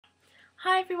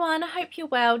Hi everyone, I hope you're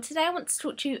well. Today I want to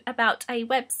talk to you about a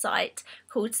website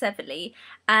called Severly,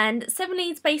 and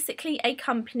Severly is basically a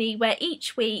company where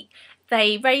each week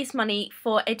they raise money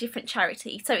for a different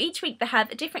charity. So each week they have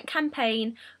a different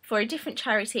campaign for a different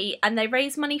charity and they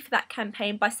raise money for that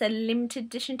campaign by selling limited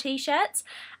edition t-shirts,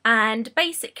 and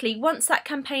basically once that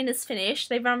campaign is finished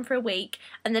they run for a week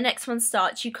and the next one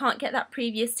starts, you can't get that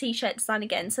previous t-shirt design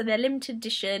again, so they're limited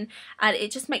edition and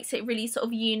it just makes it really sort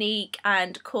of unique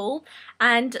and cool.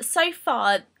 And so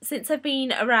far, since they've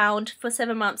been around for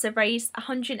 7 months, they've raised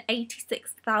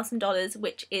 $186,000,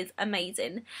 which is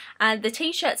amazing. And the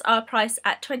t-shirts are priced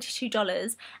at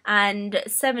 $22 and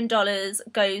 $7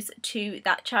 goes to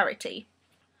that charity.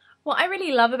 What I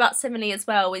really love about Severly as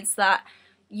well is that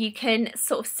you can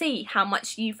sort of see how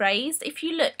much you've raised. If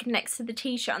you look next to the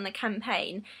t-shirt on the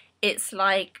campaign, it's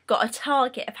like got a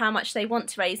target of how much they want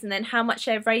to raise and then how much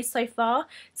they've raised so far.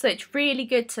 So it's really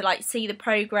good to like see the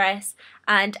progress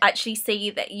and actually see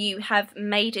that you have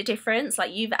made a difference,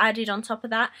 like you've added on top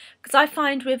of that. Because I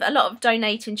find with a lot of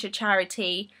donating to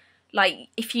charity, like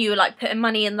if you like putting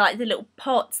money in like the little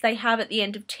pots they have at the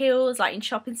end of tills, like in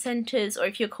shopping centres, or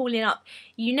if you're calling up,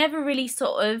 you never really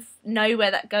sort of know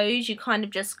where that goes. You kind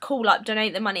of just call up,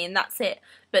 donate the money, and that's it.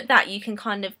 But that you can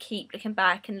kind of keep looking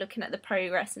back and looking at the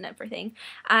progress and everything.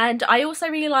 And I also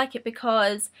really like it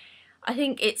because I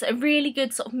think it's a really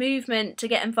good sort of movement to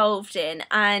get involved in,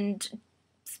 and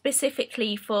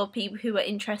specifically for people who are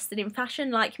interested in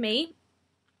fashion like me,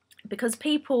 because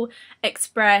people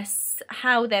express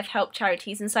how they've helped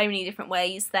charities in so many different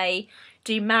ways. They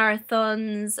do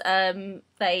marathons,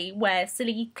 they wear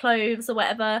silly clothes or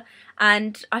whatever,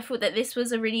 and I thought that this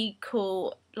was a really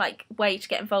cool like way to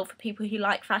get involved for people who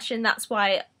like fashion. That's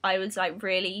why I was like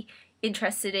really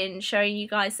interested in showing you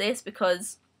guys this,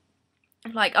 because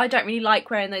like I don't really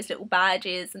like wearing those little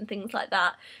badges and things like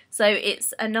that, so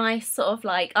it's a nice sort of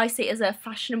like, I see it as a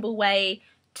fashionable way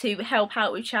to help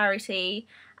out with charity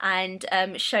and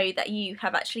show that you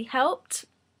have actually helped.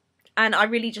 And I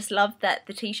really just love that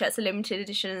the t-shirts are limited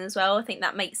edition as well. I think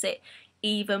that makes it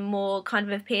even more kind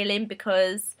of appealing,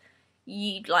 because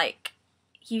you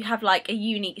have like a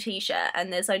unique t-shirt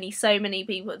and there's only so many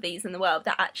people of these in the world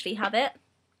that actually have it.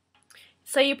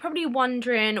 So you're probably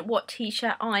wondering what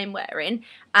t-shirt I'm wearing,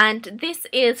 and this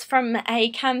is from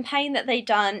a campaign that they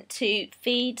done to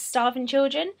feed starving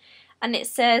children, and it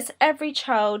says every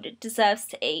child deserves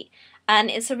to eat.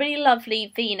 And it's a really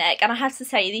lovely v-neck, and I have to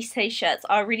say these t-shirts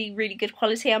are really good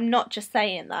quality. I'm not just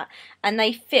saying that, and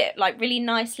they fit like really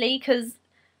nicely, because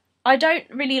I don't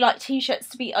really like t-shirts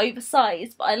to be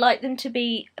oversized, but I like them to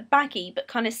be baggy but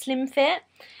kind of slim fit.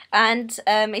 And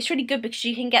it's really good because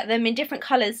you can get them in different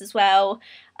colours as well.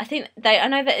 I know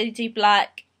that they do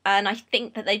black, and I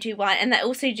think that they do white, and they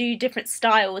also do different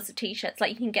styles of t-shirts,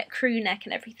 like you can get crew neck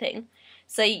and everything.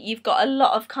 So you've got a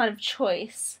lot of kind of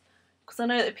choice, because I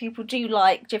know that people do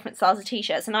like different styles of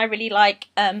t-shirts, and I really like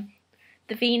the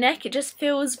v-neck. It just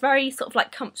feels very sort of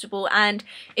like comfortable, and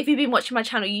if you've been watching my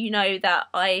channel you know that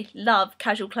I love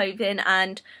casual clothing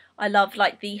and I love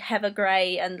like the heather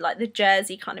grey and like the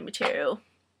jersey kind of material.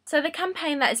 So the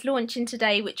campaign that is launching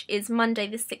today, which is Monday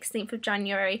the 16th of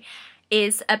January,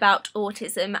 is about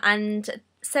autism, and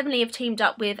Severly have teamed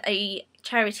up with a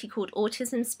charity called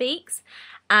Autism Speaks,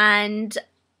 and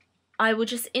I will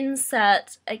just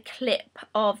insert a clip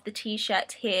of the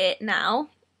t-shirt here now.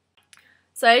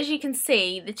 So as you can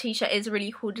see, the t-shirt is a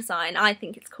really cool design. I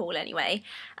think it's cool anyway.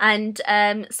 And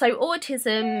so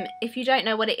autism, if you don't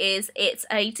know what it is, it's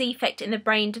a defect in the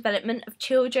brain development of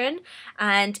children,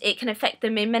 and it can affect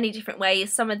them in many different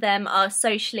ways. Some of them are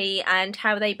socially and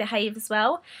how they behave as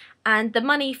well. And the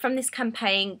money from this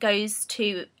campaign goes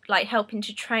to like helping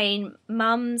to train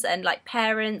mums and like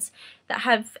parents that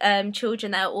have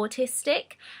children that are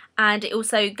autistic, and it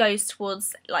also goes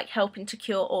towards like helping to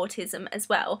cure autism as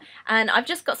well. And I've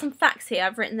just got some facts here,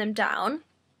 I've written them down.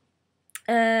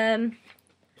 Where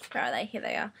are they? Here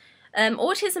they are.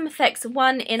 Autism affects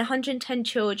 1 in 110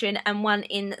 children and 1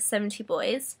 in 70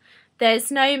 boys.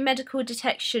 There's no medical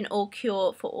detection or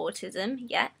cure for autism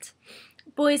yet.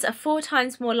 Boys are 4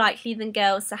 times more likely than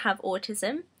girls to have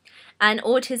autism, and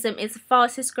autism is the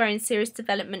fastest growing serious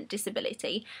development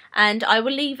disability. And I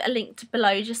will leave a link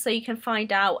below just so you can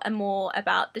find out more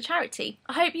about the charity.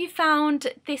 I hope you found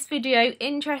this video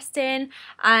interesting,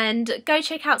 and go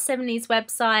check out Severly's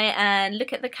website and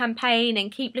look at the campaign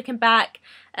and keep looking back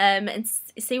and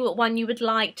see what one you would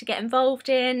like to get involved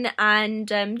in. And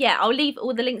yeah, I'll leave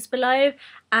all the links below,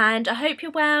 and I hope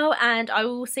you're well, and I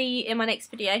will see you in my next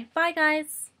video. Bye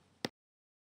guys!